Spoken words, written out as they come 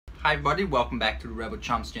Hi buddy, welcome back to the Rebel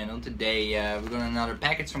Chumps channel. Today we're going another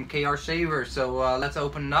package from Sabers, so let's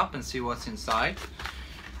open it up and see what's inside.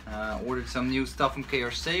 Ordered some new stuff from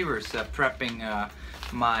Sabers, prepping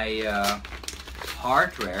my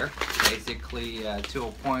hardware, basically to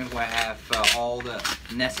a point where I have all the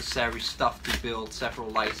necessary stuff to build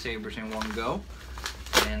several lightsabers in one go.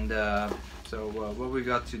 And so what we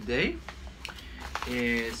got today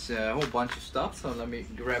is a whole bunch of stuff, so let me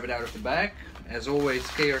grab it out of the bag. As always,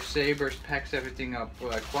 Sabers packs everything up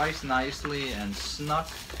quite nicely and snug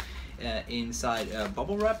inside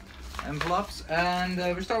bubble wrap envelopes. And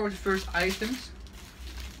we start with the first items.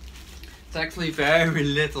 It's actually very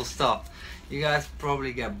little stuff. You guys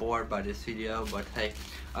probably get bored by this video, but hey,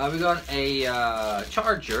 we got a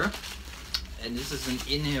charger, and this is an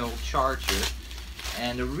in-hill charger.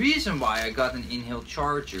 And the reason why I got an in-hill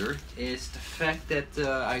charger is the fact that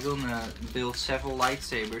I'm gonna build several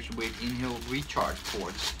lightsabers with in-hill recharge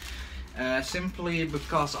ports. Simply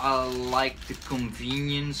because I like the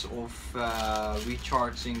convenience of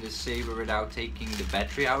recharging the saber without taking the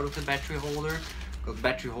battery out of the battery holder. Because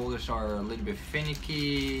battery holders are a little bit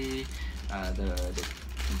finicky. The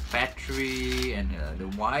battery and the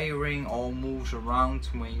wiring all moves around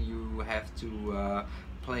when you have to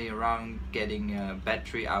play around getting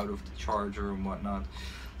battery out of the charger and whatnot.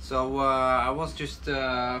 So I was just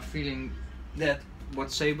feeling that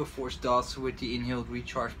what Saberforce does with the in-hill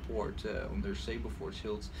recharge port on their Saberforce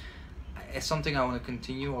hilts is something I want to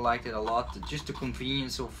continue. I liked it a lot. Just the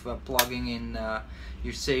convenience of plugging in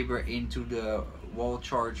your saber into the wall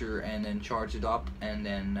charger and then charge it up, and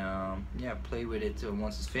then yeah, play with it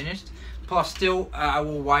once it's finished. Plus, still I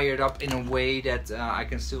will wire it up in a way that I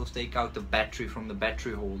can still take out the battery from the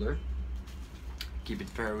battery holder. Keep it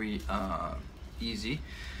very easy.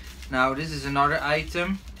 Now this is another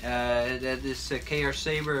item that is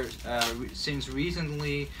Saber since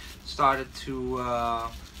recently started to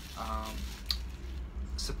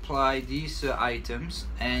supply these items,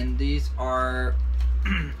 and these are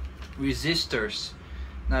resistors.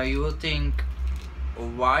 Now you will think,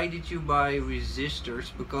 why did you buy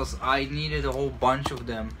resistors? Because I needed a whole bunch of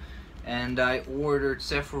them, and I ordered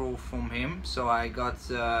several from him. So I got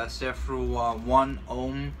several 1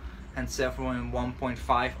 ohm and several in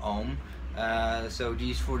 1.5 ohm. So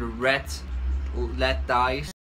these for the red LED dies.